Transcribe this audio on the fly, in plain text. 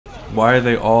Why are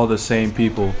they all the same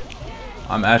people?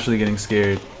 I'm actually getting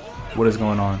scared. What is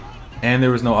going on? And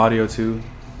there was no audio too.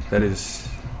 That is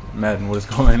Madden. What is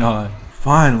going on?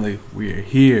 Finally, we are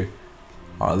here.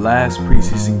 Our last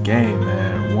preseason game,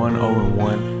 man.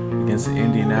 1-0-1 against the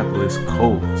Indianapolis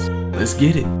Colts. Let's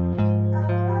get it.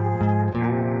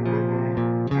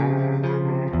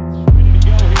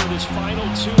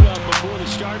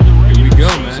 Here we go,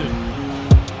 man.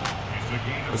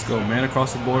 Let's go, man,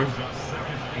 across the board.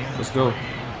 Let's go.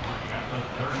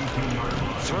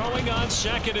 Throwing on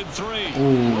 2nd and 3.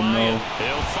 Oh no.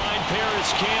 They'll find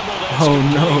Paris Campbell. That's oh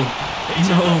no.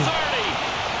 No.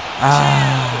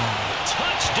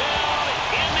 Touchdown,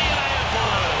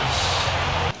 Indianapolis.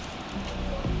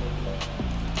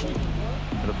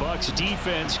 The Bucs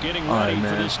defense getting ready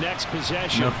for this next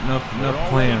possession. Enough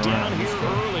playing around. Here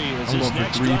early as I'm this going for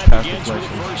next 3 drive pass begins with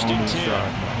deflections 1st on and this 10.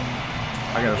 drive.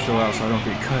 I gotta show out so I don't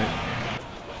get cut.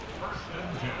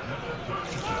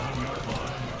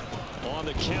 On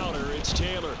the counter, it's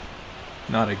Taylor.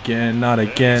 Not again, not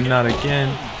again, not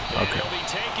again. Okay.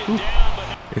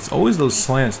 It's always those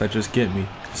slants that just get me.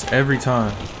 It's every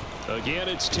time. Again,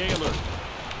 it's Taylor.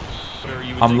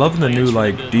 I'm loving the new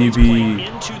like DB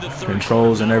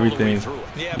controls and everything.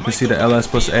 You can see the LS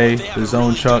plus A, the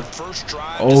zone chuck.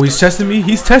 Oh, he's testing me.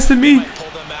 He's testing me.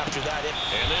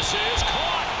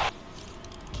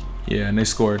 Yeah, and they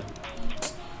scored.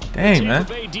 Dang, man.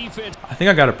 I think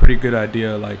I got a pretty good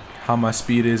idea like how my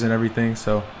speed is and everything,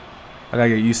 so I gotta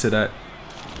get used to that.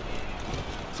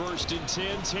 1st and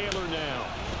 10, Taylor now.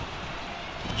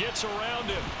 Gets around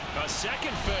him. A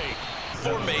second fake.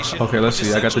 Okay, let's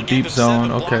see. I got the deep zone.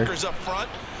 Okay.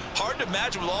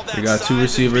 We got 2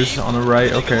 receivers on the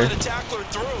right. Okay.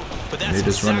 They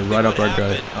just run it right up our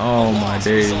gut. Oh my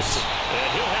days.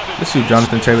 Let's see.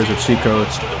 Jonathan Taylor's a cheat code.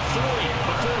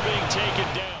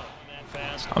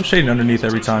 I'm shading underneath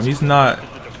every time. He's not.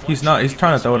 He's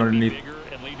trying to throw it underneath.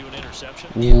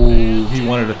 Ooh, he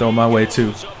wanted to throw my way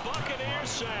too.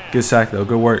 Good sack though.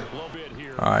 Good work.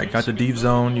 All right, got the deep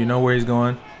zone. You know where he's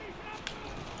going.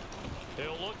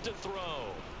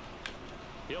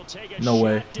 No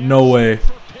way. No way.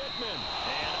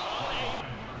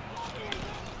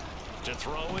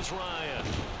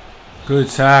 Good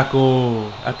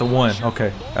tackle at the 1.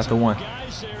 Okay, at the 1.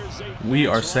 We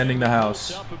are sending the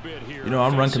house. You know,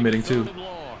 I'm run committing too.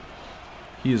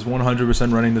 He is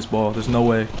 100% running this ball. There's no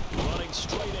way.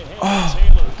 Oh.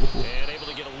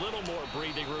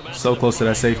 So close to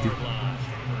that safety.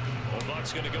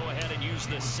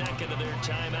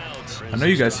 I know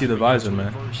you guys see the visor,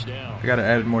 man. I gotta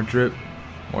add more drip,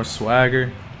 more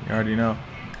swagger. You already know.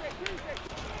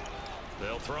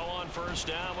 They'll throw on 1st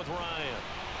down with Ryan.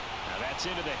 Now that's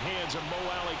into the hands of Mo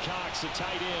Alley Cox, the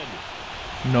tight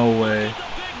end. No way.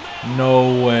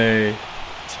 No way.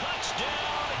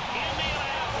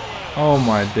 Oh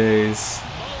my days.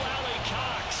 Mo Alley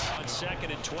Cox on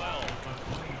 2nd and 12.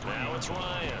 Now it's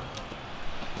Ryan.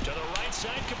 To the right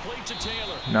side, complete to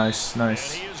Taylor. Nice,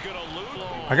 nice.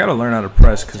 I gotta learn how to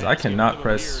press because I cannot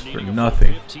press for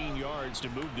nothing. 15 yards to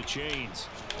move the chains.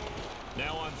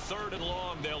 Now on 3rd and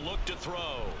long, they'll look to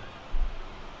throw.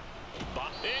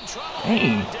 In trouble.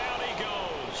 Dang. Down he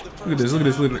goes. Look at this, look at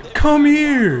this, look at this. Come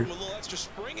here.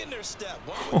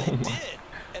 Oh my.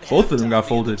 Both of them got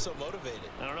folded.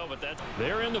 I don't know, but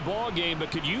they're in the ball game,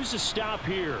 but could use a stop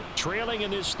here. Trailing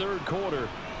in this 3rd quarter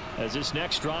as this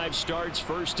next drive starts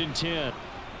 1st and 10.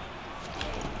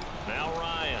 Now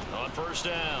Ryan on 1st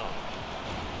down.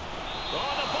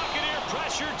 Oh, the Buccaneer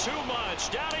pressure too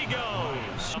much. Down he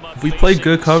goes. If we play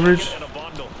good coverage,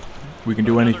 we can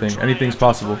do anything. Anything's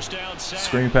possible.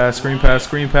 Screen pass, screen pass,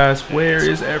 screen pass. Where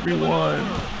is everyone?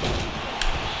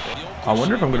 I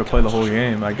wonder if I'm going to play the whole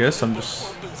game. I guess I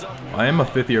am a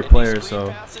 5th-year player,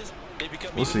 so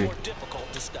we'll see.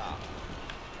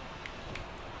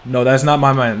 No, that's not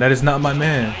my man. That is not my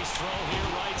man.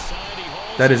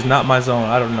 That is not my zone.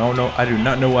 I don't know. No, I do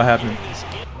not know what happened.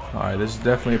 All right, this is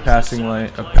definitely a passing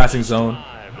lane, a passing zone.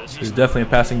 This is definitely a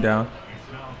passing down.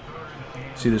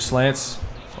 It's either slants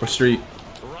or street.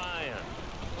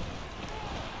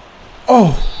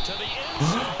 Oh!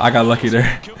 I got lucky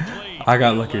there. I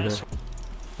got lucky there.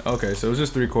 Okay, so it was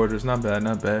just 3 quarters. Not bad,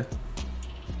 not bad.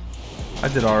 I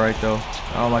did all right though.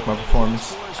 I don't like my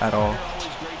performance at all.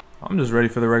 I'm just ready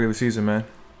for the regular season, man.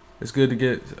 It's good to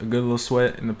get a good little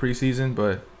sweat in the preseason,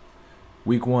 but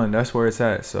week 1, that's where it's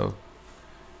at. So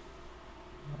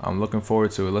I'm looking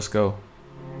forward to it. Let's go.